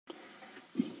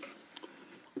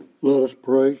Let us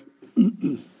pray.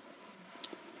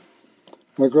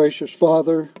 Our gracious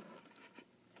Father,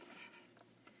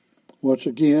 once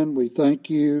again we thank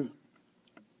you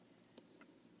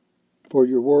for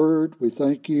your word. We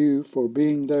thank you for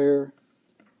being there.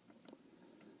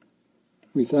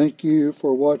 We thank you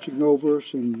for watching over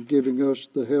us and giving us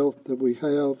the health that we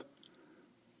have.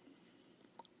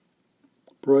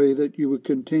 Pray that you would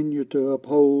continue to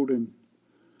uphold and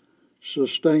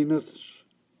sustain us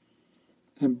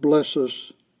and bless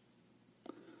us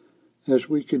as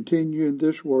we continue in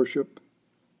this worship,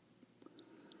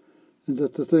 and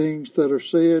that the things that are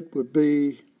said would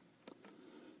be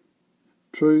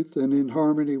truth and in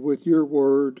harmony with your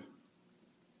word,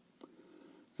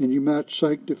 and you might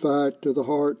sanctify it to the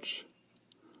hearts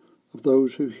of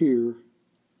those who hear.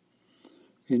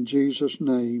 In Jesus'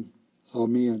 name,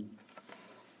 amen.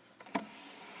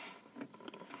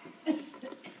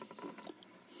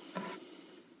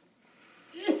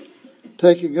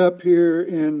 Taking up here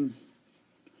in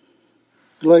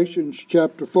Galatians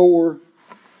chapter 4,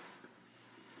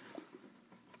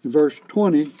 verse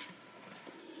 20,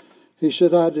 he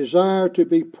said, I desire to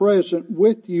be present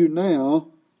with you now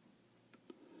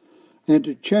and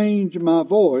to change my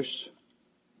voice,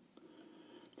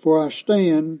 for I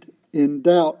stand in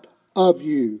doubt of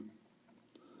you.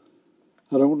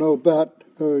 I don't know about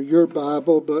your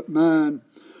Bible, but mine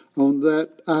on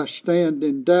that I stand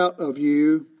in doubt of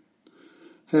you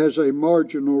has a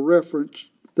marginal reference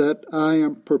that I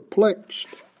am perplexed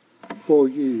for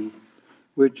you,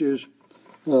 which is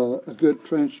a good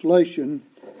translation,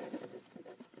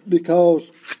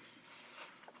 because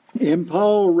in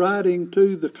Paul writing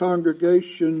to the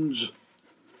congregations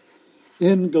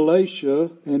in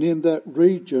Galatia and in that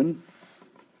region,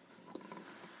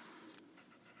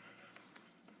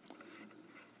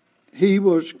 he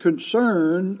was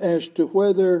concerned as to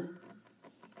whether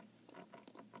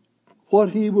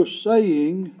what he was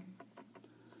saying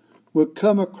would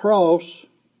come across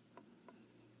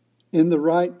in the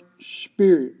right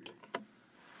spirit.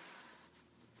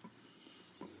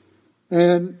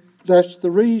 And that's the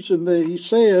reason that he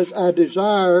says, I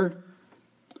desire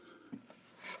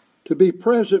to be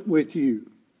present with you.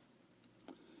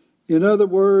 In other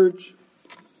words,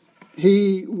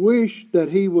 he wished that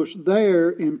he was there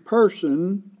in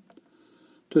person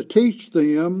to teach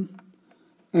them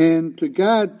and to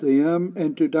guide them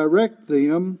and to direct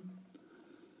them,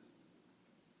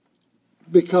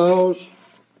 because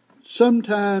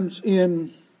sometimes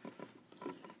in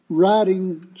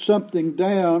writing something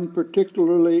down,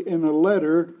 particularly in a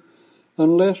letter,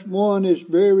 unless one is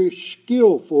very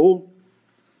skillful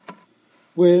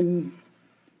when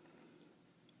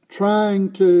trying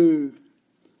to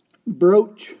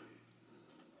broach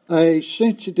a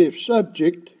sensitive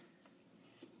subject,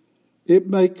 it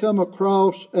may come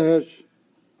across as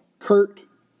curt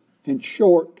and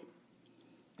short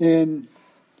and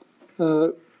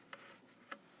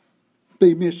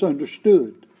be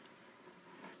misunderstood.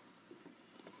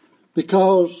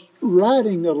 Because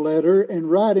writing a letter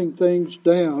and writing things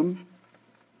down,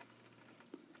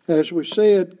 as we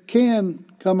said, can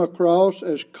come across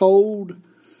as cold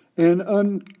and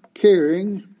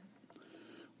uncaring,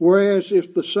 whereas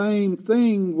if the same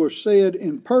thing were said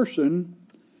in person,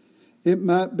 it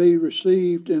might be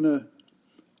received in an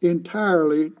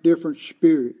entirely different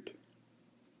spirit.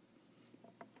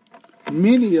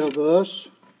 Many of us,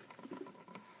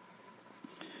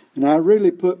 and I really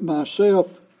put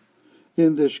myself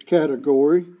in this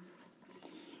category,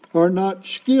 are not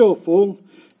skillful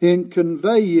in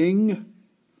conveying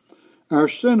our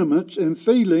sentiments and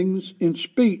feelings in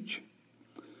speech,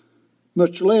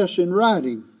 much less in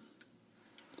writing.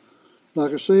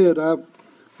 Like I said, I've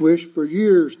wished for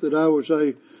years that I was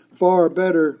a far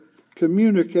better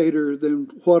communicator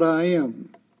than what I am.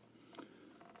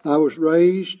 I was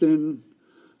raised in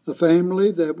a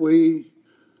family that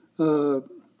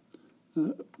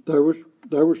there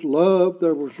was love,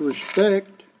 there was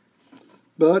respect,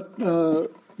 but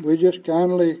we just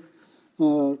kindly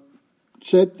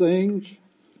said things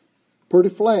pretty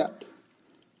flat,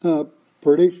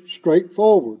 pretty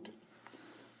straightforward.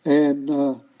 And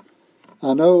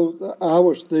I know I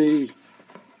was the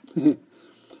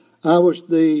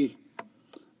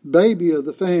baby of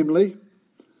the family,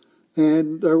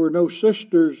 and there were no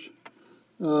sisters.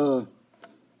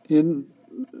 Didn't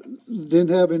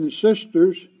have any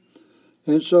sisters,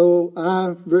 and so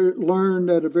I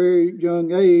learned at a very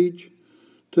young age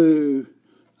to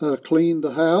clean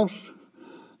the house,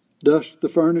 dust the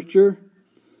furniture.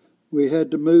 We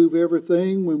had to move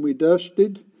everything when we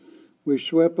dusted. We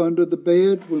swept under the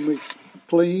bed when we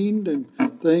cleaned and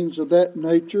things of that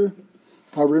nature.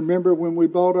 I remember when we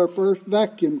bought our first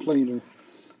vacuum cleaner.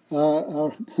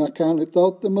 I kind of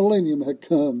thought the millennium had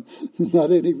come. I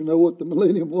didn't even know what the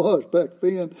millennium was back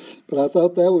then, but I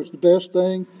thought that was the best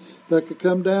thing that could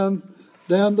come down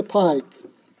the pike.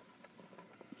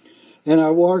 And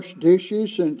I washed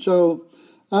dishes, and so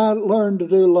I learned to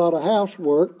do a lot of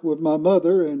housework with my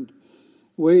mother, and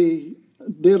we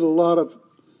did a lot of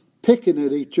picking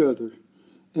at each other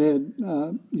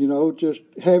and, just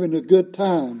having a good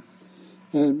time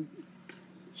and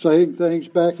saying things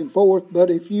back and forth. But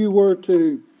if you were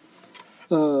to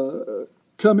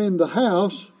come in the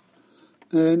house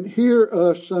and hear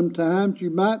us sometimes,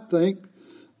 you might think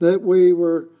that we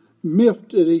were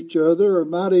miffed at each other, or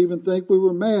might even think we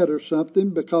were mad or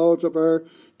something because of our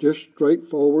just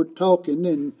straightforward talking,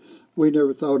 and we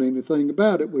never thought anything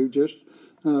about it. We just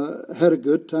had a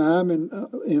good time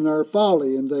in our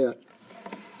folly in that.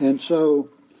 And so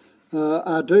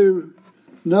I do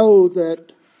know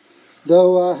that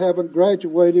though I haven't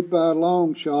graduated by a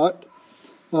long shot,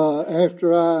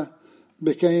 after I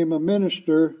became a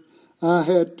minister, I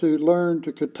had to learn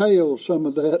to curtail some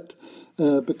of that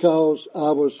because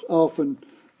I was often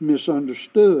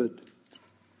misunderstood.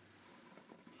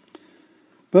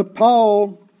 But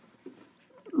Paul,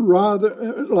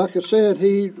 rather, like I said,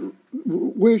 he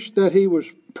wished that he was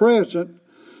present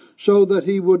so that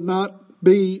he would not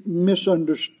be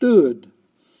misunderstood.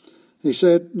 He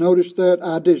said, notice that,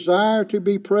 I desire to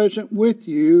be present with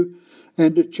you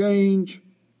and to change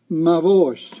my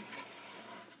voice.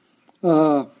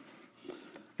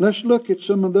 Let's look at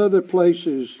some of the other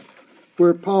places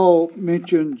where Paul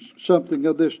mentions something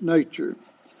of this nature.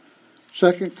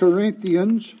 2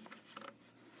 Corinthians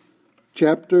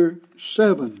chapter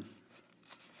 7.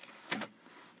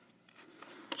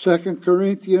 2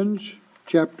 Corinthians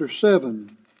chapter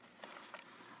 7.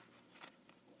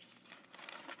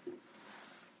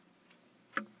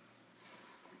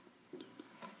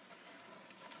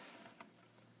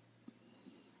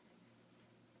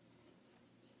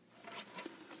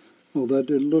 Oh, that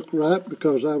didn't look right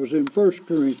because I was in 1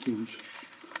 Corinthians.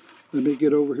 Let me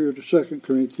get over here to 2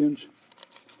 Corinthians.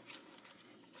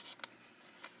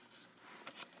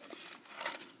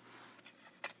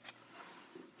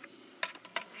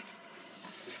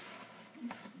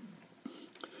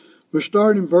 We'll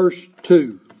start in verse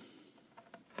 2.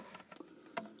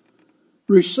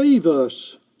 Receive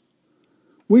us.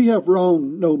 We have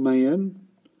wronged no man.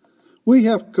 We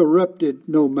have corrupted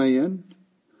no man.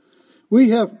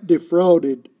 We have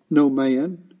defrauded no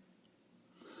man.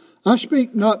 I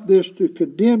speak not this to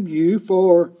condemn you,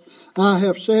 for I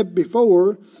have said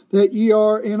before that ye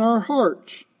are in our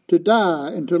hearts to die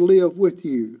and to live with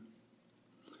you.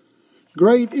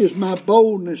 Great is my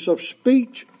boldness of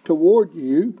speech toward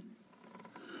you.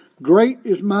 Great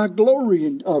is my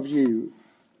glorying of you.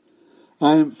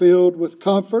 I am filled with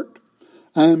comfort.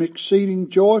 I am exceeding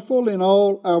joyful in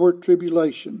all our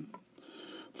tribulation.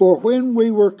 For when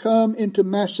we were come into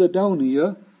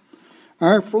Macedonia,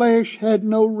 our flesh had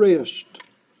no rest,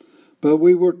 but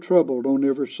we were troubled on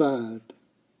every side.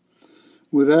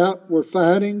 Without were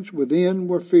fightings, within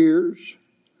were fears.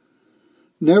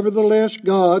 Nevertheless,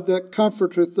 God that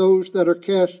comforteth those that are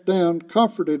cast down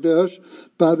comforted us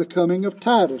by the coming of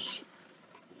Titus.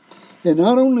 And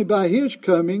not only by his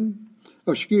coming,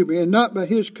 and not by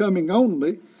his coming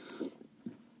only,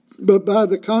 but by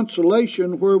the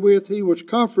consolation wherewith he was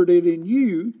comforted in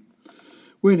you,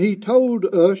 when he told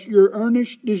us your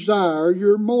earnest desire,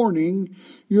 your mourning,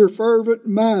 your fervent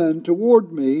mind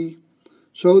toward me,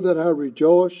 so that I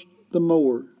rejoiced the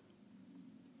more.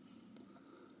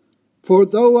 For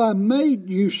though I made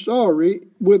you sorry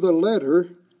with a letter,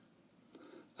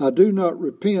 I do not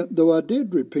repent, though I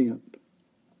did repent.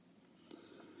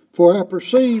 For I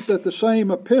perceive that the same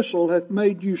epistle hath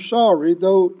made you sorry,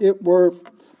 though it were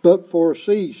but for a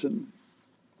season.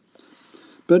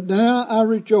 But now I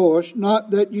rejoice,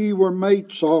 not that ye were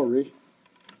made sorry,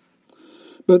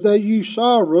 but that ye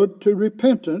sorrowed to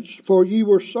repentance, for ye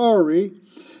were sorry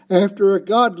after a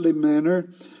godly manner,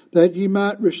 that ye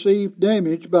might receive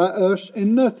damage by us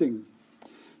in nothing.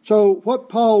 So what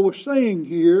Paul was saying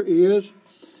here is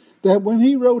that when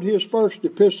he wrote his first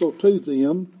epistle to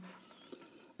them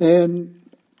and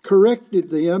corrected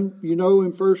them, in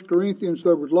 1 Corinthians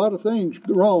there was a lot of things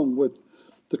wrong with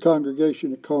the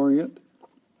congregation at Corinth.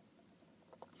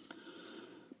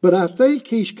 But I think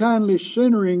he's kindly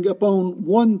centering upon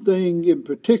one thing in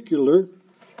particular,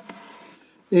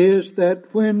 is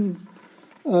that when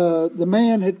the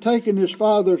man had taken his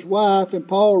father's wife, and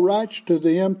Paul writes to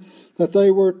them that they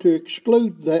were to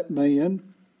exclude that man,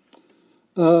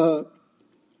 the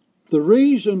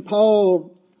reason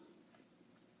Paul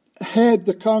had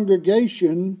the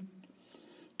congregation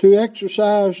to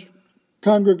exercise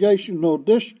congregational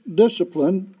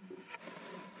discipline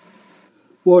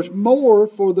was more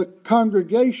for the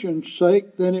congregation's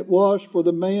sake than it was for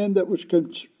the man that was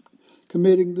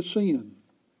committing the sin.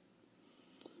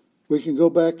 We can go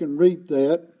back and read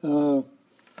that.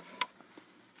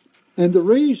 And the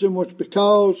reason was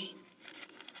because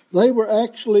they were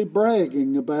actually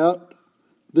bragging about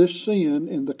this sin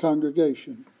in the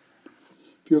congregation.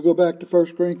 If you'll go back to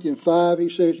 1 Corinthians 5, he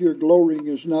says your glorying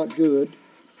is not good.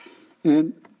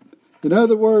 And in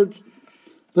other words,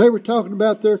 they were talking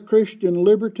about their Christian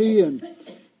liberty, and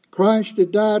Christ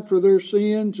had died for their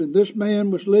sins, and this man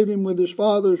was living with his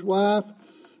father's wife.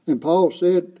 And Paul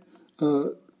said,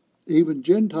 even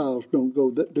Gentiles don't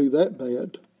do that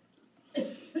bad.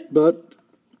 But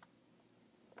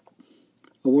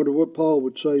I wonder what Paul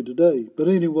would say today. But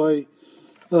anyway,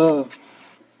 and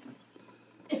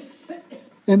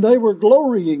they were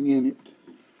glorying in it.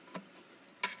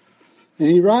 And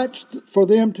he writes for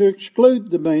them to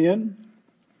exclude the man.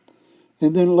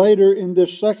 And then later in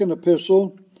this second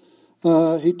epistle,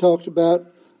 he talks about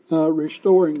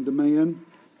restoring the man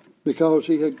because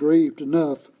he had grieved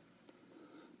enough.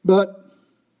 But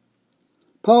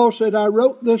Paul said, I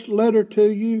wrote this letter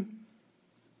to you,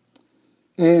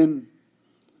 and,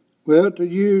 well, to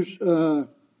use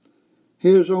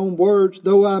his own words,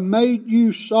 though I made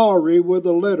you sorry with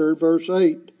a letter, verse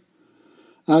 8,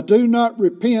 I do not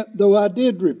repent, though I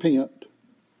did repent.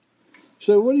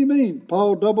 So what do you mean?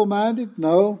 Paul double-minded?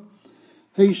 No.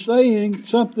 He's saying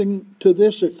something to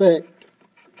this effect.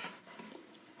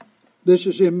 This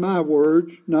is in my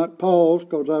words, not Paul's,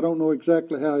 because I don't know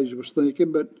exactly how he was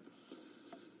thinking, but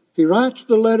he writes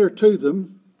the letter to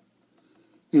them,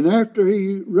 and after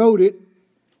he wrote it,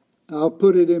 I'll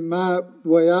put it in my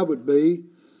way I would be.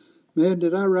 Man,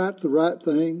 did I write the right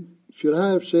thing? Should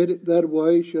I have said it that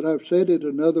way? Should I have said it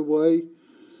another way?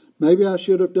 Maybe I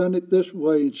should have done it this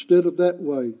way instead of that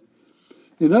way.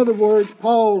 In other words,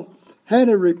 Paul had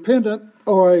a repentant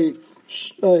or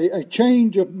a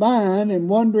change of mind and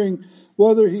wondering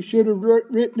whether he should have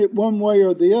written it one way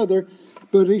or the other.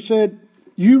 But he said,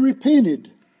 you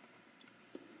repented.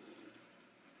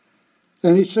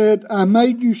 And he said, I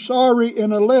made you sorry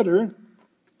in a letter.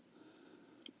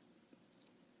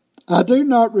 I do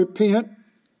not repent,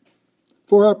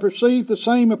 for I perceive the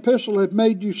same epistle had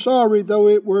made you sorry, though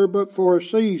it were but for a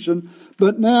season.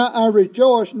 But now I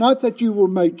rejoice, not that you were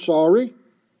made sorry,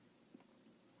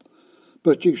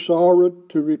 but you sorrowed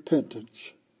to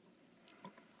repentance.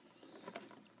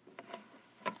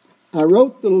 I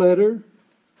wrote the letter.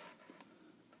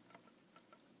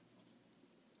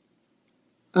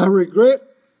 I regret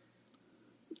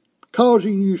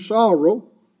causing you sorrow,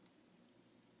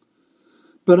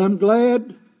 but I'm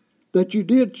glad that you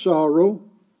did sorrow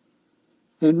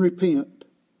and repent.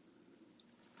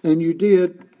 And you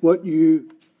did what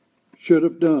you should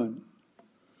have done.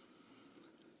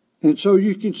 And so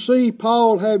you can see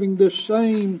Paul having this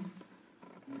same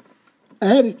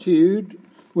attitude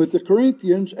with the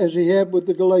Corinthians as he had with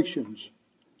the Galatians.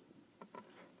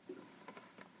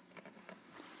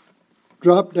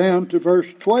 Drop down to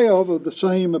verse 12 of the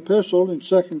same epistle in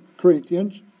 2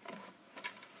 Corinthians.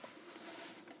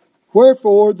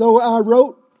 Wherefore, though I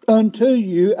wrote unto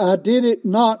you, I did it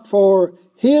not for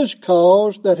his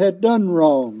cause that had done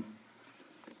wrong.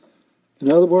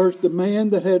 In other words, the man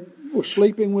that was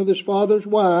sleeping with his father's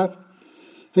wife,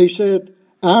 he said,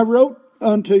 I wrote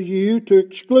unto you to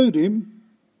exclude him,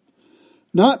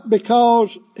 not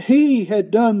because he had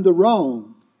done the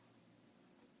wrong,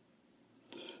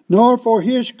 nor for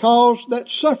his cause that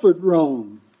suffered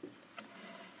wrong.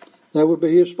 That would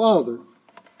be his father.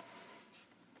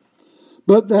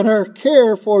 But that our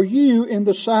care for you in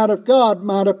the sight of God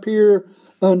might appear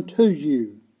unto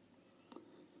you.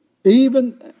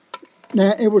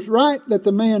 Now, it was right that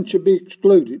the man should be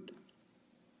excluded.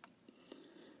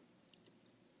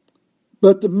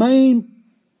 But the main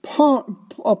point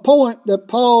that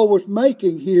Paul was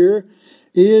making here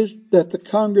is that the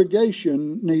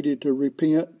congregation needed to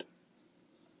repent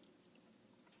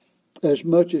as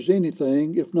much as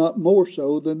anything, if not more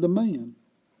so than the man.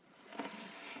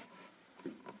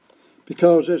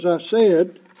 Because as I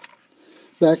said,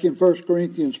 back in 1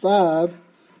 Corinthians 5,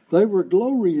 they were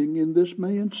glorying in this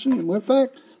man's sin. Well, in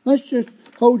fact, let's just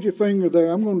hold your finger there.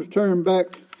 I'm going to turn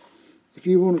back. If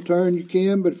you want to turn, you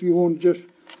can. But if you want to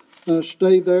just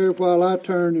stay there while I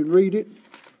turn and read it.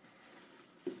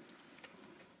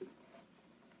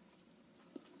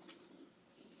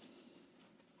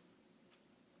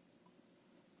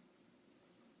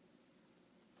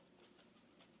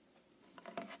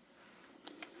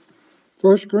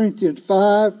 1 Corinthians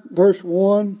 5, verse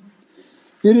 1,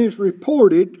 it is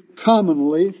reported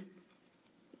commonly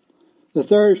that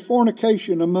there is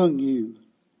fornication among you,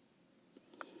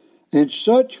 and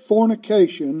such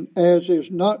fornication as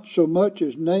is not so much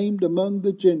as named among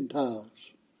the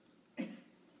Gentiles,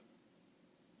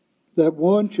 that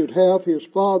one should have his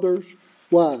father's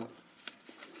wife.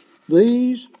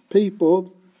 These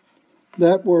people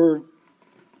that were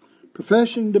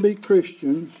professing to be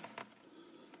Christians,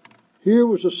 here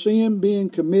was a sin being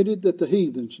committed that the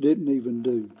heathens didn't even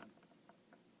do.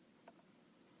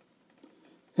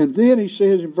 And then he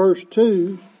says in verse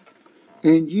 2,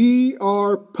 and ye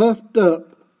are puffed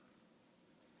up,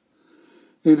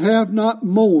 and have not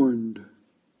mourned.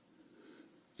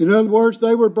 In other words,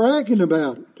 they were bragging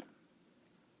about it.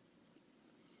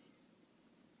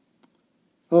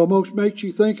 Almost makes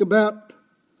you think about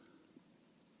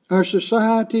our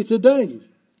society today.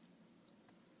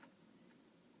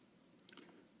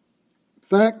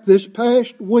 In fact, this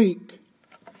past week,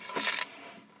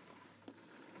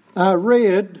 I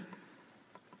read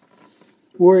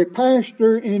where a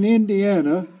pastor in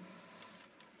Indiana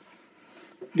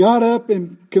got up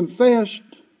and confessed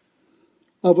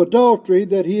of adultery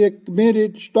that he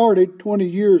had started 20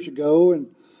 years ago,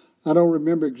 and I don't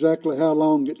remember exactly how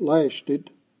long it lasted.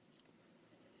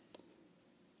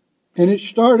 And it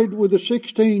started with a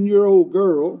 16-year-old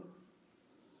girl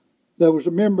that was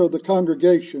a member of the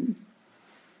congregation.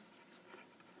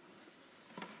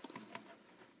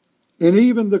 And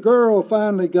even the girl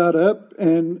finally got up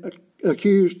and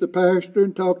accused the pastor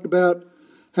and talked about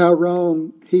how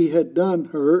wrong he had done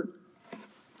her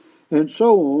and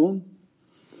so on.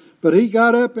 But he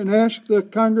got up and asked the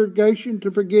congregation to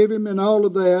forgive him and all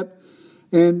of that.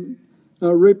 And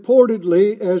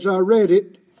reportedly, as I read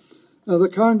it, the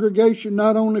congregation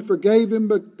not only forgave him,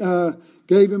 but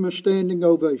gave him a standing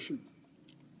ovation.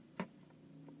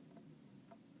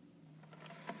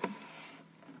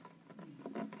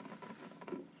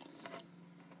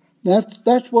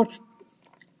 That's what's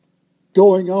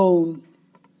going on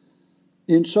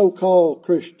in so-called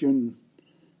Christian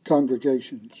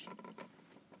congregations.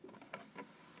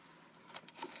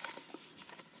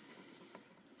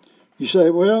 You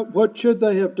say, well, what should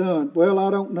they have done? Well,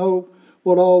 I don't know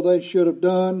what all they should have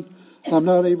done. I'm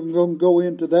not even going to go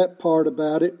into that part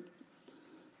about it.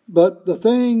 But the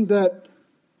thing that,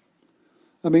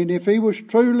 if he was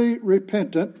truly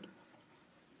repentant,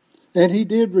 and he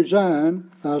did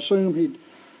resign, I assume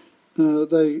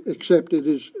they accepted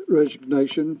his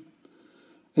resignation,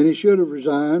 and he should have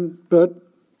resigned, but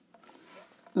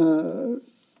if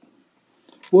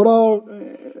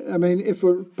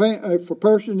a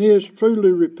person is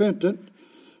truly repentant,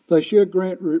 they should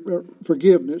grant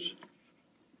forgiveness.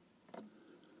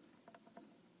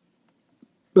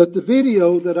 But the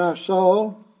video that I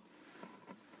saw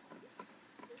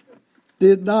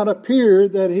did not appear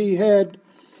that he had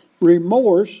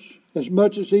remorse as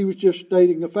much as he was just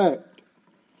stating a fact.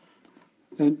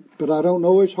 But I don't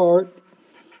know his heart.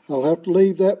 I'll have to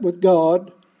leave that with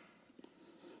God.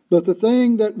 But the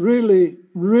thing that really,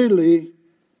 really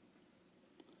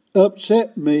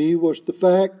upset me was the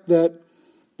fact that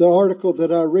the article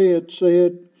that I read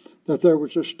said that there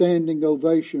was a standing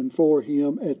ovation for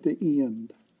him at the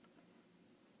end.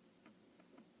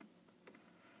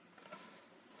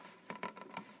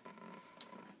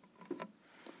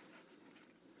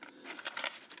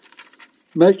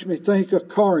 Makes me think of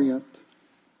Corinth,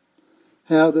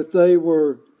 how that they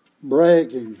were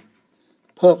bragging,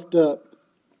 puffed up.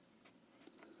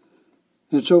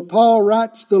 And so Paul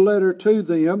writes the letter to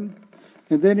them,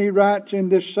 and then he writes in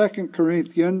this 2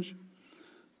 Corinthians,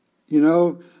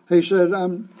 he said,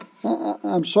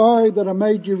 I'm sorry that I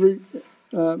made you,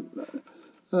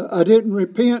 I didn't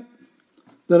repent,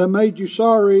 that I made you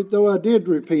sorry, though I did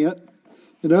repent.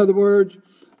 In other words,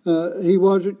 he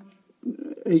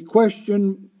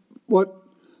questioned what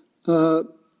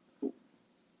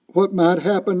might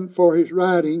happen for his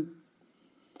writing,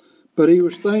 but he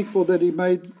was thankful that he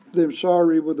made them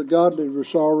sorry with a godly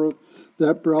sorrow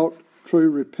that brought true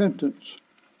repentance.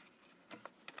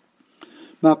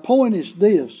 My point is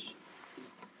this.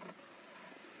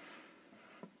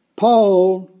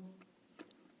 Paul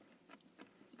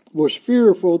was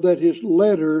fearful that his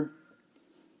letter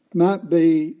might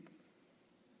be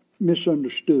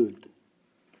misunderstood.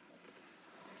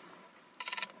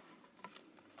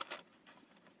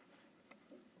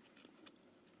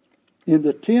 In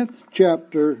the 10th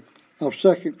chapter of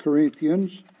 2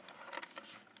 Corinthians,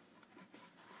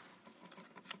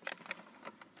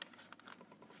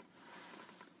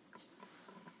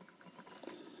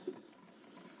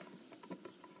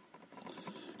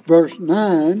 verse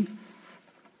 9,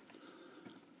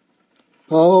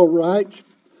 writes,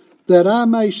 that I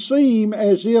may seem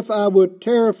as if I would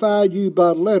terrify you by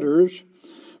letters,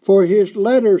 for his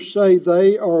letters, say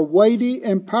they, are weighty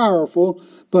and powerful,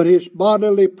 but his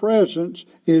bodily presence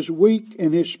is weak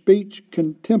and his speech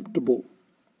contemptible.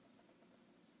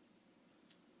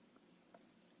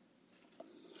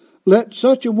 Let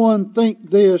such a one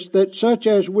think this, that such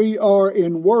as we are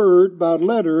in word by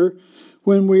letter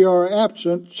when we are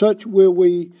absent, such will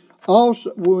we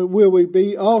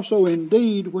be also in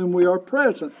deed when we are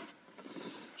present.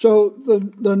 So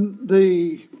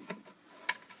the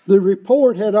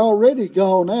report had already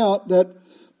gone out that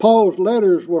Paul's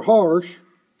letters were harsh,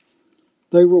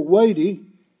 they were weighty,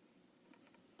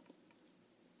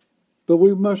 but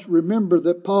we must remember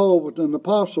that Paul was an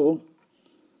apostle,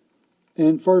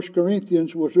 and 1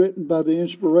 Corinthians was written by the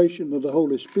inspiration of the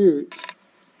Holy Spirit.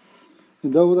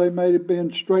 And though they may have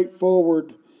been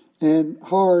straightforward and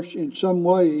harsh in some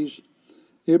ways,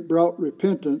 it brought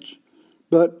repentance,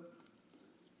 but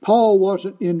Paul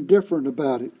wasn't indifferent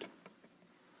about it.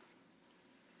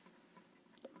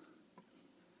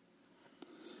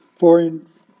 For in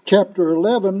chapter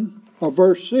 11 of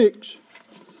verse 6,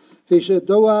 he said,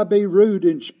 though I be rude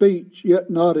in speech, yet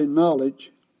not in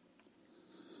knowledge,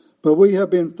 but we have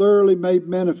been thoroughly made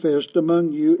manifest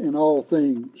among you in all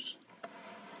things.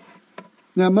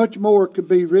 Now much more could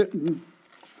be written,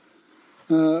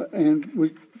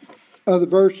 and other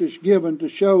verses given to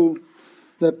show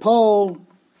that Paul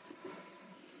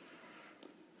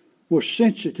was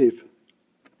sensitive.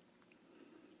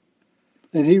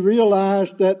 And he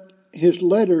realized that his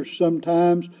letters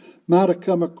sometimes might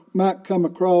come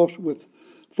across with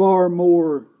far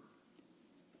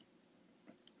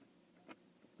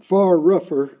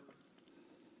rougher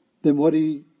than what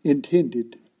he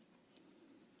intended.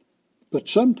 But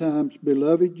sometimes,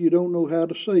 beloved, you don't know how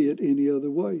to say it any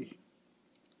other way.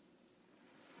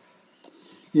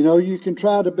 You know, you can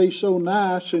try to be so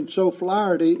nice and so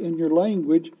flowery in your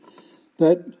language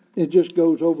that it just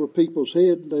goes over people's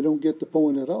head and they don't get the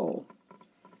point at all.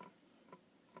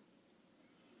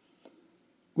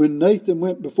 When Nathan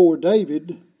went before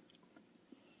David,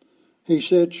 he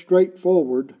said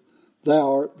straightforward,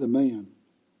 thou art the man.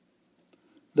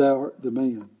 Thou art the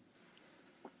man.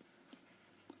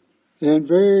 And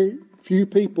very few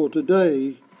people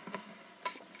today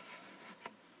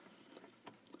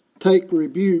take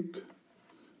rebuke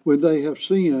when they have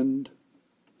sinned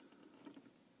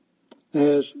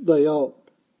as they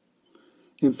ought.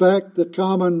 In fact, the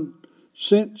common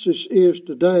census is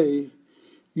today,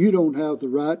 you don't have the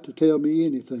right to tell me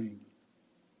anything.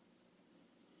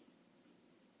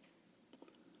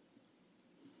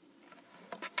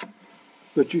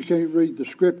 But you can't read the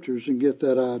scriptures and get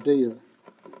that idea.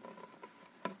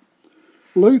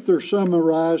 Luther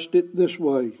summarized it this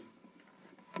way.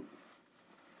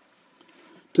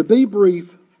 To be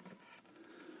brief,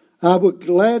 I would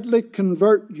gladly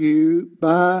convert you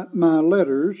by my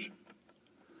letters,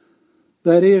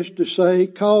 that is to say,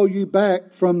 call you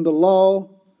back from the law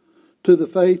to the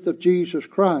faith of Jesus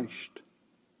Christ.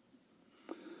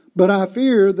 But I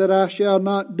fear that I shall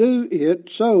not do it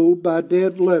so by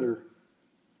dead letter.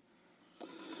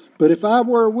 But if I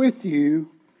were with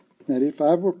you, and if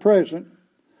I were present,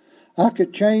 I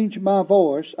could change my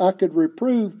voice, I could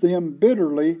reprove them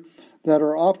bitterly that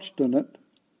are obstinate,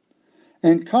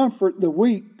 and comfort the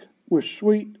weak with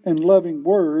sweet and loving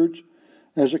words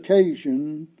as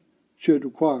occasion should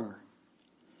require.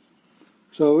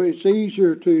 So it's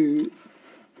easier to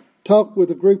talk with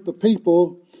a group of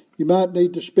people. You might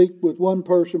need to speak with one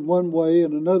person one way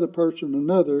and another person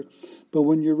another, but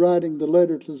when you're writing the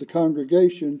letter to the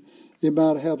congregation, it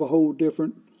might have a whole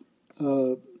different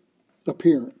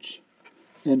appearance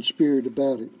and spirit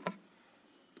about it.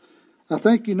 I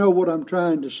think you know what I'm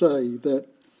trying to say, that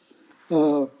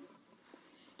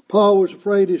Paul was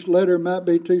afraid his letter might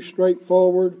be too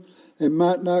straightforward and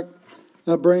might not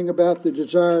bring about the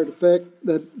desired effect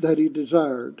that he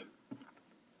desired.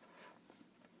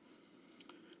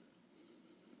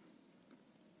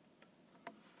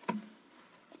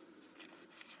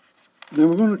 Now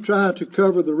we're going to try to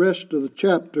cover the rest of the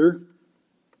chapter.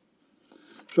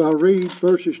 So I'll read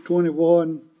verses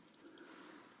 21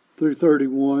 through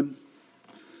 31.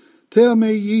 Tell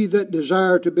me, ye that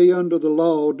desire to be under the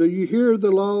law, do you hear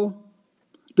the law?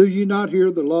 Do you not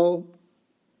hear the law?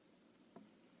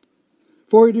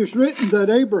 For it is written that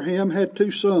Abraham had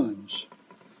two sons,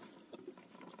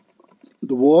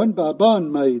 the one by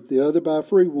bondmaid, the other by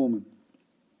free woman.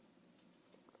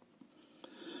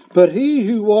 But he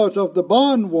who was of the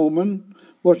bondwoman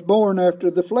was born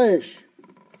after the flesh,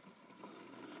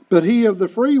 but he of the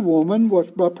free woman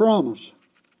was by promise.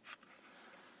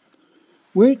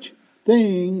 Which,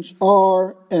 things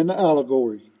are an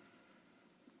allegory.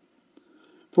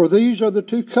 For these are the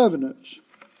two covenants,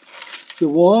 the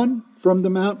one from the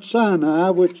Mount Sinai,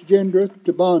 which gendereth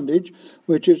to bondage,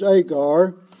 which is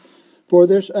Agar. For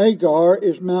this Agar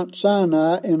is Mount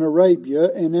Sinai in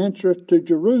Arabia, and answereth to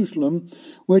Jerusalem,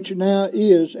 which now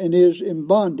is and is in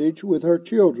bondage with her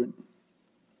children.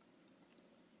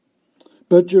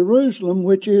 But Jerusalem,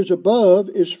 which is above,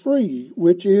 is free,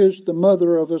 which is the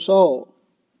mother of us all.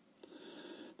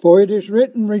 For it is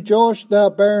written, Rejoice, thou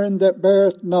barren that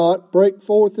beareth not, break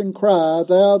forth and cry,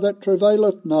 thou that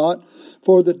travaileth not,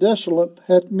 for the desolate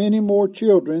hath many more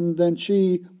children than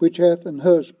she which hath an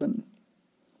husband.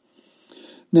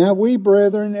 Now we,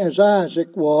 brethren, as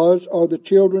Isaac was, are the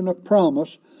children of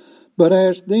promise, but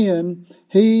as then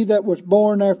he that was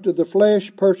born after the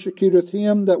flesh persecuteth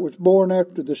him that was born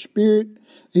after the Spirit,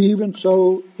 even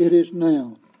so it is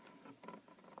now.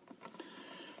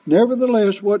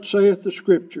 Nevertheless, what saith the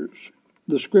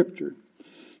Scripture?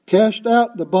 Cast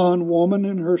out the bondwoman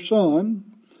and her son,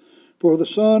 for the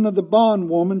son of the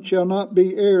bondwoman shall not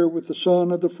be heir with the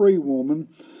son of the free woman.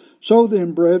 So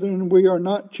then, brethren, we are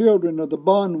not children of the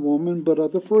bondwoman, but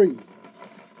of the free.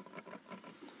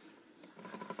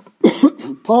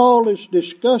 Paul is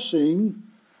discussing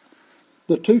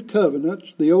the two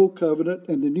covenants, the Old Covenant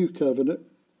and the New Covenant,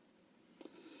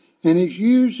 and he's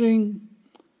using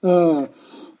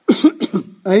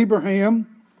Abraham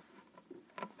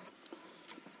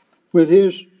with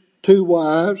his two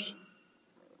wives.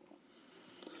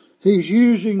 He's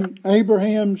using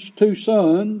Abraham's two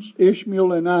sons,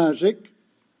 Ishmael and Isaac.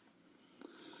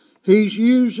 He's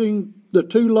using the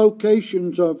two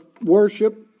locations of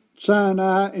worship,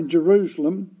 Sinai and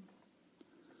Jerusalem,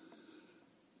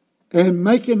 and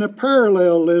making a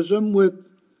parallelism with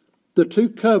the two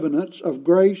covenants of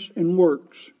grace and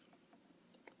works.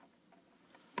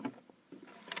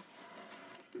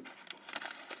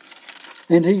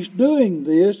 And he's doing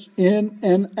this in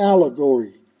an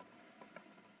allegory.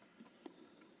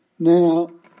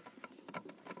 Now,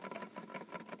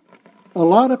 a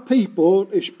lot of people,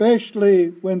 especially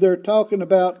when they're talking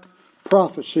about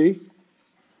prophecy,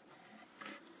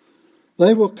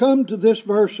 they will come to this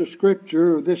verse of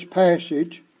Scripture, or this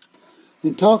passage,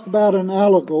 and talk about an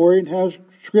allegory and how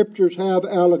Scriptures have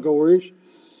allegories,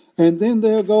 and then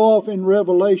they'll go off in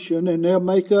Revelation and they'll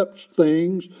make up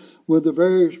things with the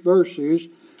various verses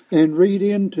and read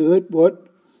into it what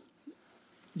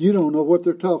you don't know what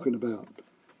they're talking about.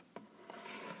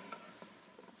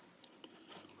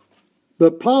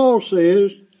 But Paul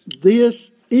says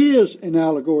this is an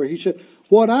allegory. He said,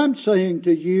 what I'm saying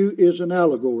to you is an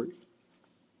allegory.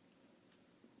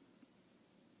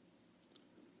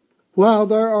 While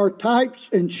there are types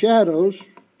and shadows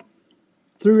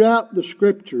throughout the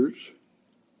Scriptures,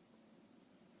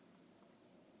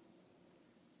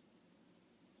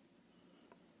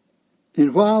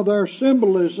 and while there are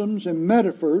symbolisms and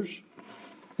metaphors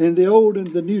in the Old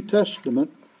and the New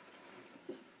Testament,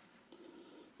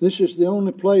 this is the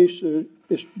only place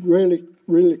it's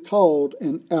really called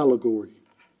an allegory.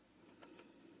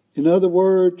 In other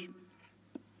words,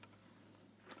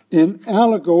 an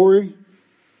allegory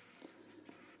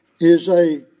is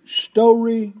a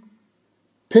story,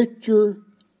 picture,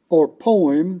 or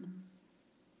poem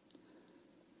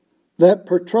that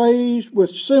portrays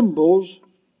with symbols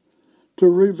to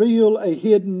reveal a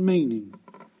hidden meaning.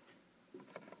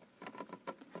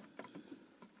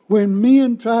 When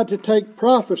men try to take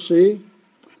prophecy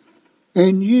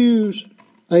and use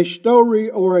a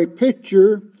story or a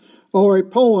picture or a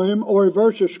poem or a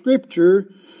verse of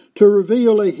Scripture to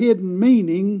reveal a hidden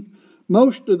meaning,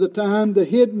 most of the time the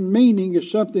hidden meaning is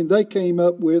something they came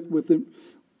up with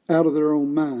out of their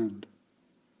own mind.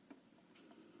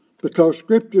 Because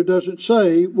Scripture doesn't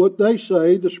say what they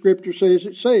say, the Scripture says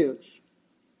it says.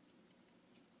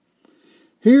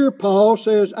 Here Paul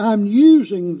says, I'm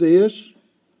using this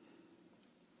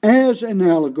as an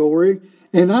allegory,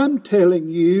 and I'm telling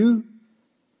you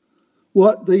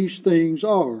what these things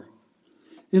are.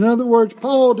 In other words,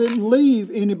 Paul didn't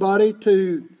leave anybody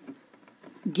to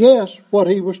guess what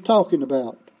he was talking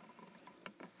about.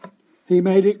 He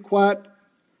made it quite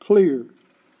clear.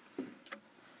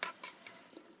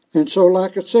 And so,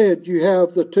 like I said, you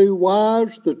have the two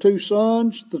wives, the two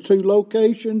sons, the two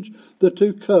locations, the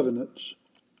two covenants.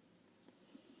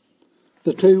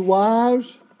 The two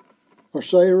wives are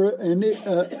Sarah and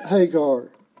Hagar.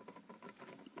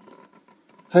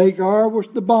 Hagar was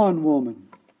the bondwoman.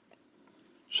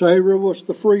 Sarah was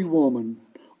the free woman,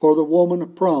 or the woman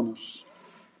of promise.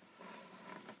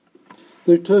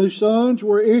 The two sons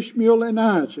were Ishmael and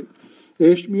Isaac.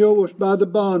 Ishmael was by the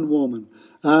bondwoman.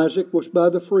 Isaac was by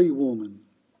the free woman.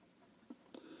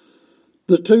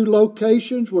 The two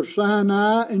locations were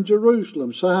Sinai and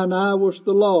Jerusalem. Sinai was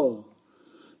the law.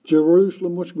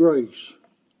 Jerusalem was grace.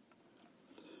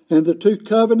 And the two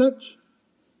covenants,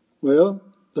 well,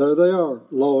 there they are,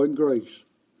 law and grace.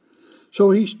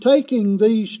 So he's taking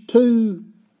this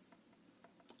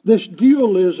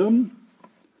dualism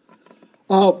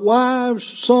of wives,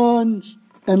 sons,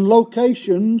 and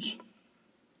locations,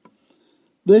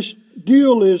 this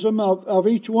dualism of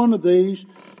each one of these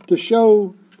to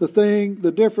show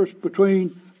the difference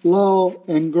between law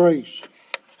and grace.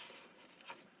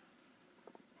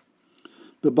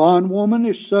 The bondwoman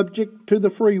is subject to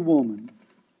the free woman.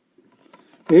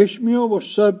 Ishmael was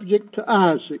subject to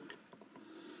Isaac.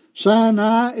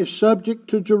 Sinai is subject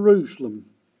to Jerusalem.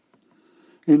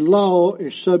 And law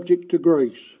is subject to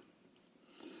grace.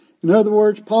 In other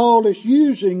words, Paul is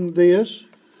using this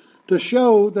to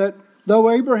show that though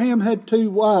Abraham had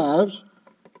two wives,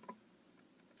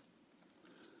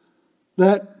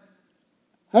 that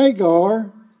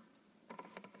Hagar,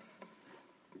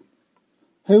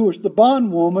 who was the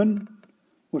bondwoman,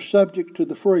 was subject to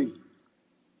the free.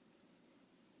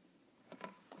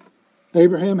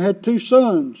 Abraham had two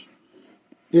sons,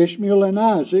 Ishmael and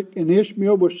Isaac, and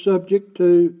Ishmael was subject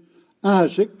to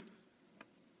Isaac.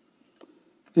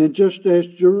 And just as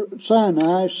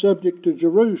Sinai is subject to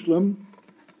Jerusalem,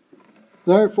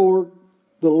 therefore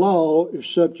the law is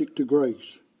subject to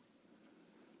grace.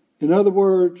 In other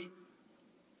words,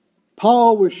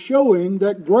 Paul was showing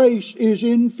that grace is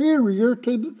inferior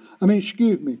to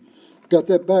got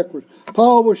that backwards.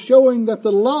 Paul was showing that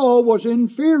the law was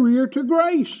inferior to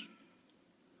grace.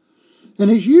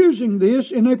 And he's using this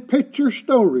in a picture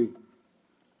story.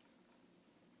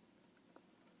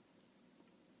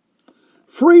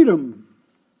 Freedom,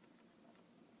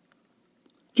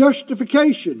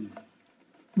 justification,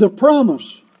 the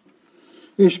promise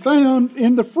is found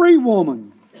in the free woman,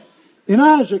 in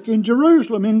Isaac, in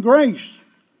Jerusalem, in grace.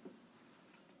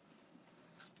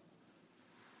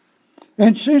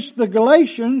 And since the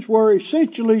Galatians were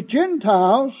essentially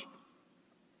Gentiles,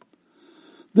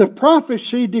 the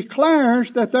prophecy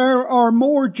declares that there are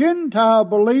more Gentile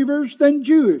believers than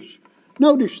Jewish.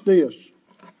 Notice this.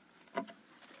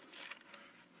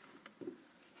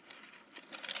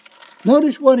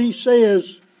 Notice what he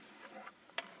says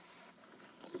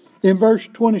in verse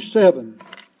 27.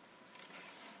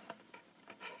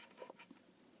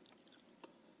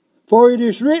 For it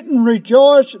is written,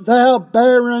 rejoice thou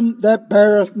barren that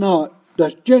beareth not.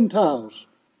 That's Gentiles.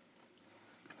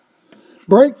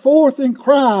 Break forth and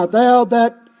cry, thou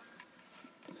that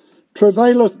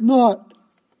travaileth not.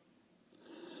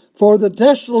 For the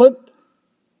desolate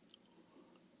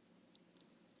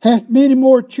hath many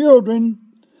more children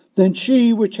than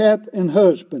she which hath an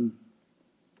husband.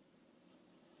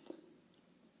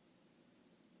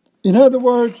 In other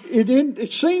words,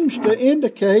 it seems to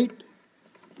indicate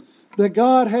that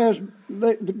God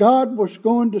was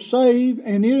going to save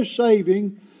and is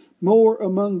saving more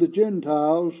among the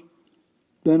Gentiles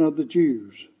than of the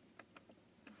Jews.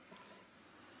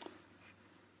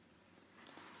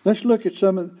 Let's look at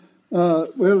some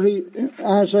of Galatians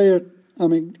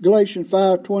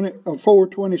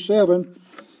 4:27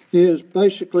 is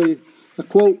basically a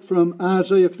quote from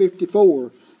Isaiah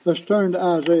 54. Let's turn to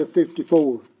Isaiah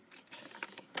 54.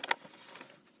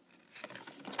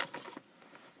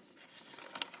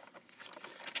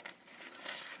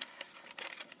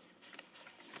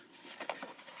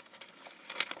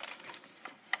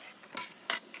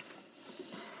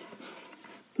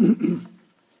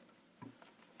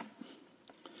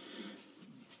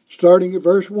 Starting at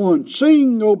verse 1.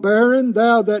 Sing, O barren,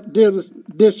 thou that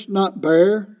didst not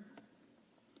bear.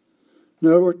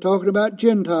 No, we're talking about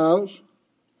Gentiles.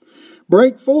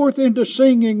 Break forth into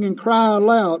singing and cry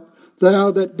aloud, thou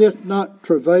that didst not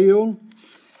travail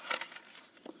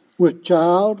with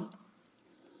child.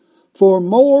 For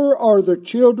more are the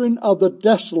children of the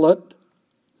desolate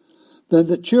than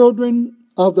the children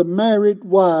of the married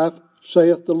wife,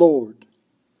 saith the Lord.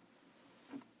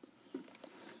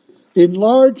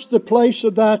 Enlarge the place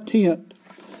of thy tent.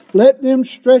 Let them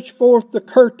stretch forth the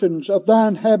curtains of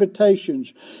thine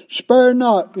habitations. Spare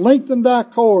not, lengthen thy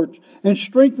cords, and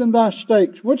strengthen thy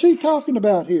stakes. What's he talking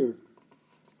about here?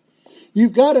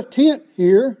 You've got a tent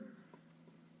here,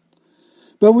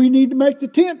 but we need to make the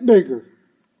tent bigger.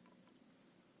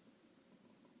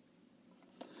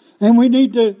 And we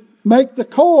need to make the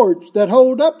cords that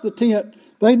hold up the tent,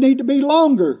 they need to be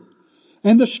longer.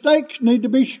 And the stakes need to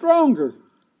be stronger.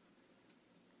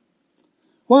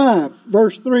 Why?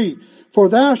 Verse 3. For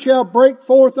thou shalt break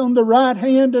forth on the right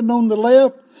hand and on the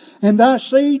left, and thy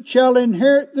seed shall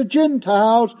inherit the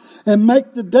Gentiles and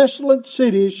make the desolate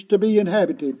cities to be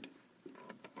inhabited.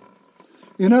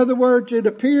 In other words, it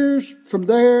appears from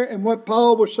there and what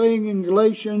Paul was saying in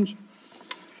Galatians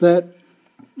that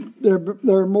there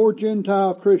are more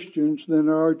Gentile Christians than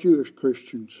there are Jewish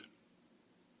Christians.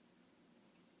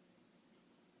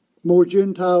 More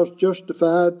Gentiles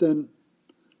justified than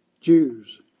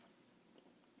Jews.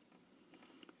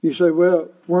 You say, well,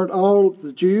 weren't all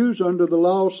the Jews under the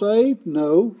law saved?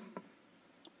 No.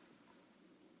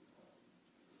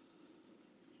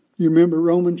 You remember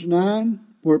Romans 9,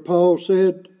 where Paul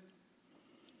said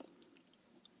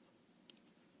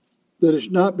that it's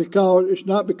not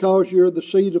because you're the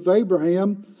seed of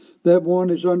Abraham that one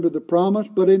is under the promise,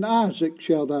 but in Isaac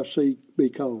shall thy seed be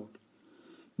called,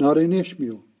 not in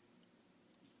Ishmael.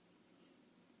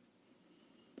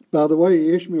 By the way,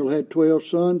 Ishmael had 12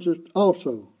 sons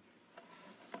also.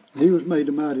 He was made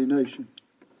a mighty nation.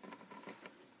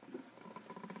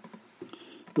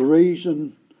 The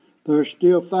reason they're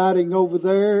still fighting over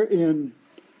there in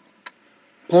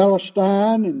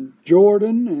Palestine and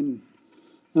Jordan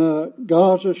and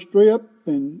Gaza Strip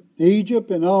and Egypt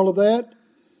and all of that,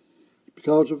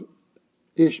 because of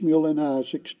Ishmael and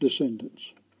Isaac's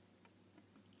descendants.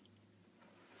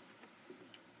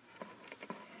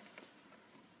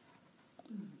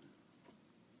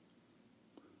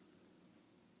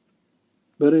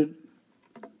 But it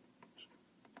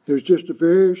was just a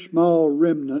very small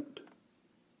remnant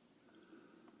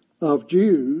of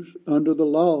Jews under the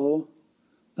law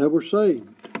that were saved.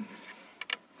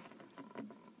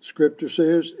 Scripture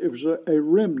says it was a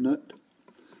remnant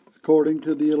according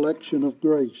to the election of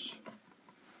grace.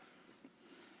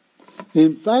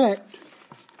 In fact,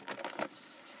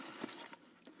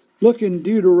 look in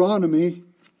Deuteronomy,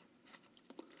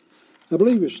 I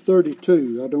believe it's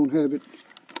 32. I don't have it.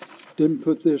 Didn't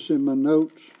put this in my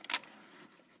notes.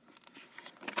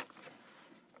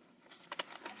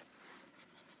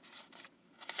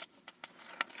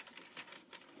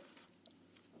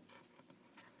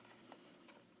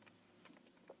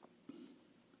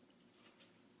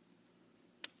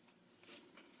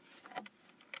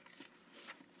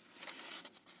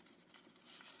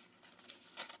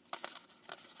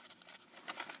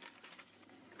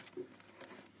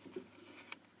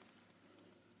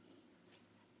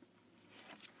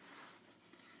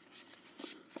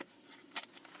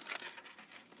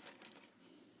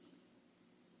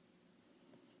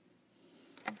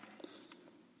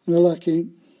 Well, I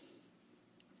can't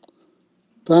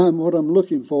find what I'm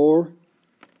looking for.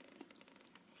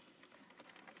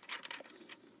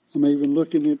 I'm even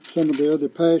looking at some of the other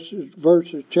passages,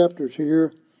 verses, chapters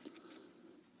here.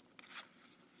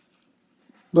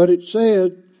 But it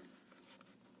said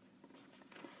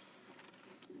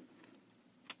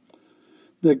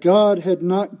that God had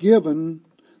not given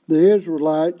the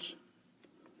Israelites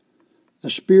a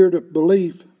spirit of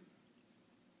belief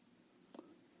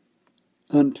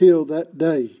until that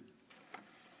day,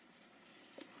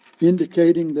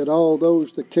 indicating that all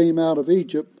those that came out of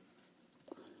Egypt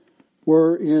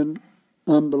were in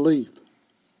unbelief.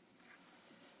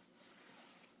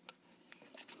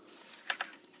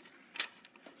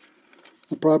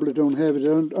 I probably don't have it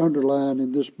underlined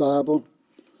in this Bible,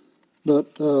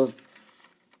 but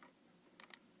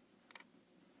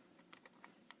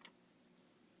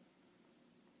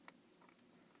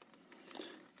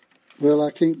well,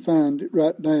 I can't find it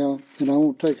right now, and I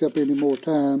won't take up any more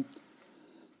time.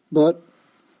 But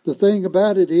the thing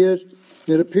about it is,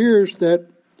 it appears that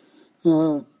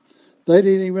they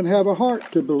didn't even have a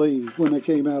heart to believe when they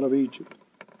came out of Egypt.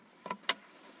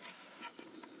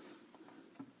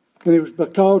 And it was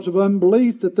because of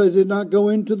unbelief that they did not go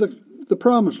into the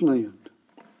promised land.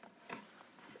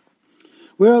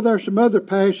 Well, there are some other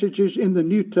passages in the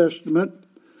New Testament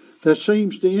that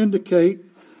seems to indicate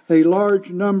a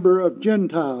large number of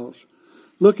Gentiles.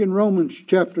 Look in Romans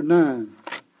chapter 9.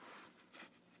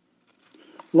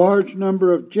 Large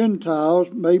number of Gentiles,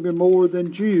 maybe more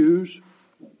than Jews,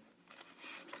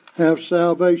 have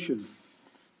salvation.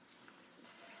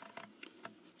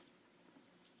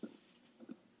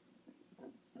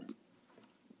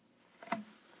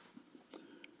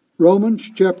 Romans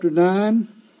chapter 9,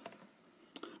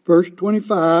 verse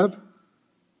 25.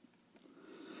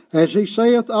 As he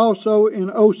saith also in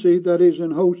Osee, that is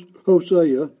in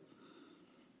Hosea,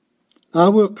 I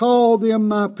will call them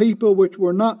my people which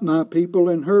were not my people,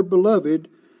 and her beloved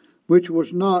which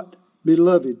was not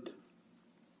beloved.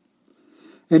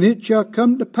 And it shall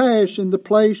come to pass in the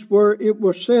place where it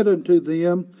was said unto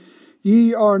them,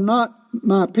 Ye are not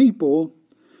my people,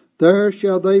 there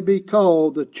shall they be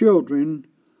called the children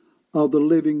of the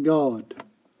living God.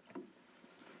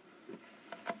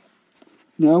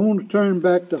 Now I want to turn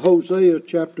back to Hosea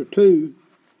chapter 2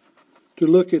 to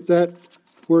look at that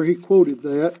where he quoted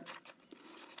that.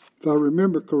 If I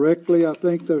remember correctly, I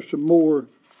think there's some more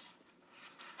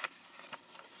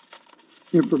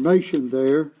information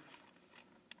there.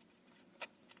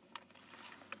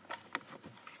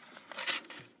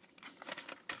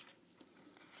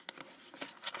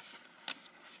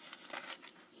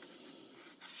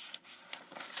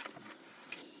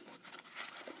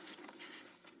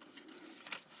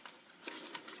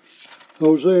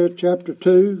 Hosea chapter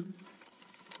 2,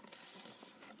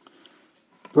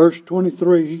 verse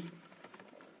 23.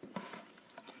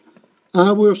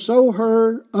 I will sow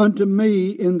her unto me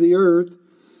in the earth,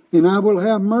 and I will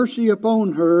have mercy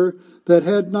upon her that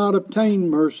had not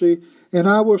obtained mercy. And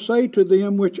I will say to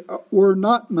them which were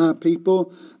not my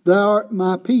people, Thou art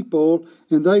my people,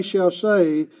 and they shall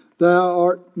say, Thou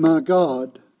art my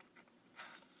God.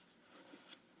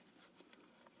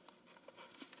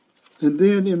 And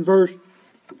then in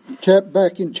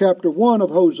back in chapter 1 of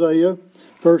Hosea,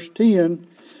 verse 10,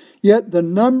 Yet the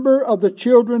number of the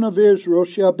children of Israel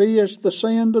shall be as the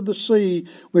sand of the sea,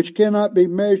 which cannot be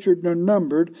measured nor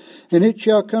numbered. And it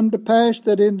shall come to pass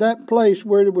that in that place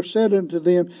where it was said unto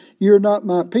them, You are not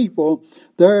my people,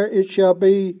 there it shall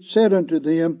be said unto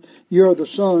them, You are the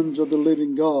sons of the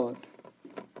living God.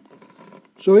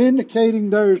 So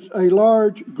indicating there's a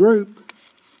large group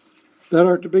that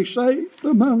are to be saved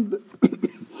among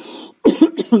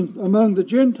the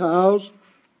Gentiles,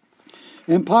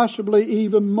 and possibly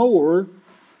even more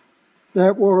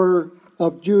that were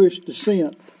of Jewish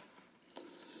descent.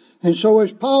 And so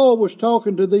as Paul was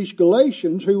talking to these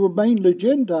Galatians, who were mainly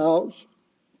Gentiles,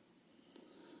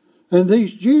 and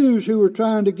these Jews who were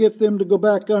trying to get them to go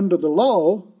back under the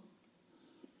law,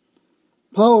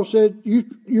 Paul said,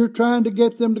 you're trying to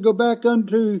get them to go back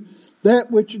unto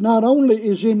that which not only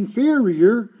is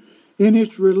inferior in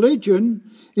its religion,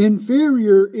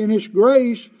 inferior in its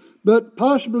grace, but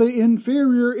possibly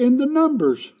inferior in the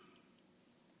numbers.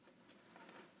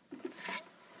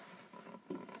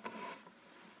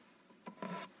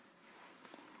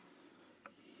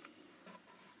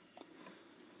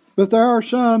 But there are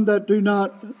some that do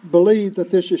not believe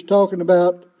that this is talking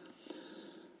about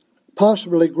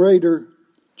possibly greater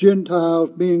Gentiles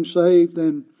being saved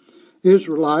than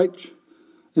Israelites,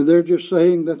 and they're just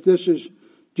saying that this is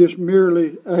just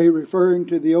merely referring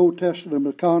to the Old Testament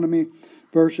economy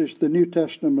versus the New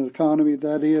Testament economy,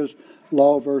 that is,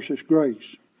 law versus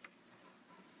grace.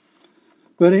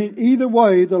 But in either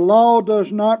way, the law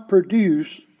does not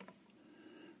produce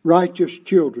righteous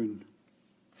children,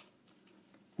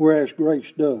 whereas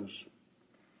grace does.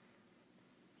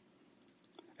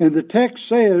 And the text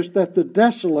says that the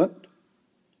desolate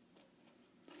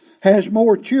has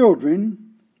more children,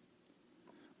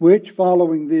 which,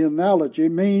 following the analogy,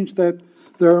 means that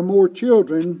there are more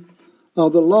children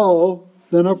of the law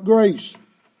than of grace.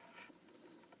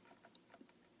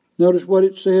 Notice what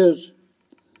it says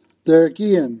there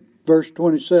again, verse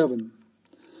 27.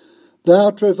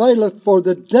 Thou travaileth for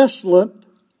the desolate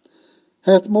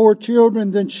hath more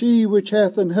children than she which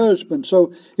hath an husband.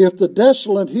 So if the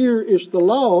desolate here is the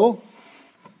law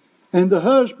and the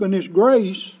husband is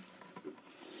grace,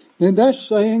 then that's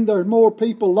saying there's more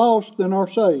people lost than are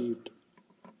saved.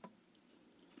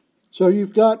 So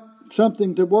you've got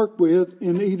something to work with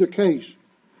in either case.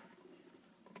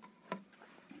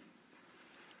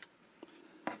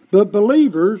 But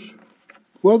believers,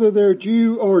 whether they're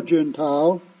Jew or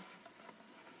Gentile,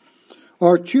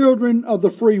 are children of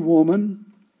the free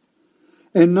woman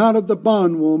and not of the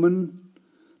bondwoman,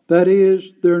 that is,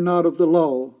 they're not of the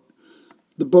law.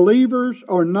 The believers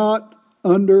are not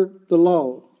under the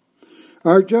law.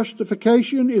 Our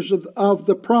justification is of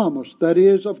the promise, that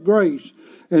is, of grace,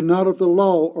 and not of the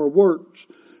law or works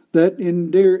that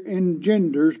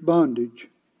engenders bondage.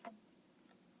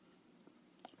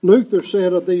 Luther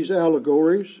said of these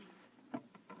allegories,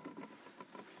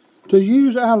 to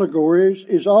use allegories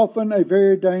is often a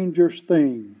very dangerous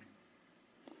thing.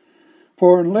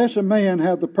 For unless a man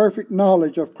have the perfect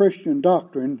knowledge of Christian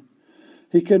doctrine,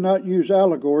 he cannot use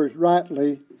allegories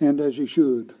rightly and as he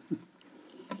should.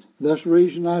 That's the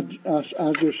reason I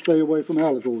just stay away from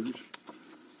allegories.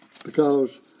 Because,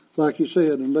 like you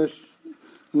said, unless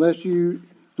you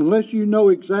know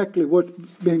exactly what's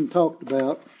being talked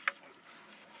about,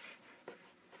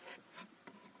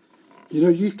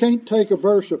 you can't take a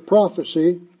verse of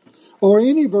prophecy or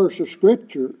any verse of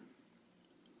Scripture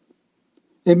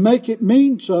and make it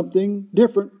mean something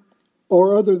different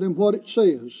or other than what it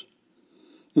says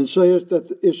and say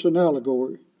that it's an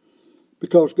allegory.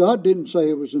 Because God didn't say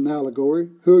it was an allegory.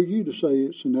 Who are you to say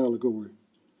it's an allegory?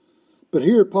 But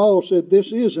here Paul said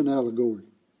this is an allegory.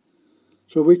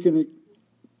 So we can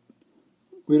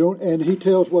We don't, and he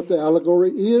tells what the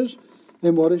allegory is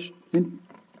and what it's in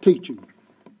teaching.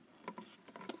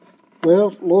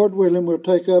 Well, Lord willing, we'll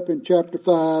take up in chapter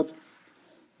 5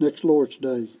 next Lord's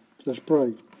Day. Let's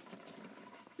pray.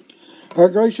 Our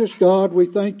gracious God, we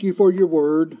thank you for your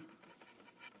word.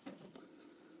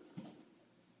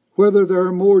 Whether there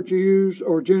are more Jews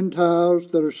or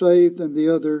Gentiles that are saved than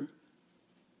the other,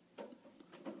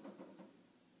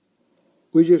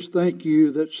 we just thank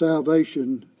you that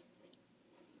salvation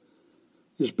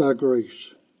is by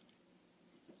grace,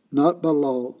 not by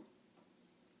law.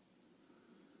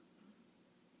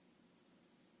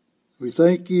 We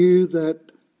thank you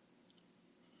that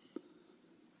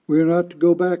we are not to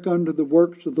go back under the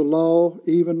works of the law,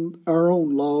 even our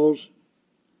own laws,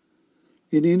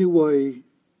 in any way,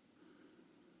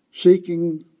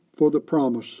 seeking for the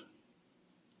promise.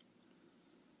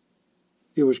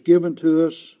 It was given to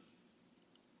us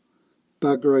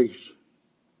by grace,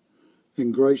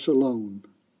 and grace alone.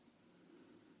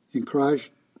 In Christ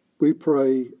we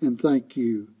pray and thank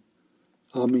you.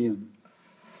 Amen.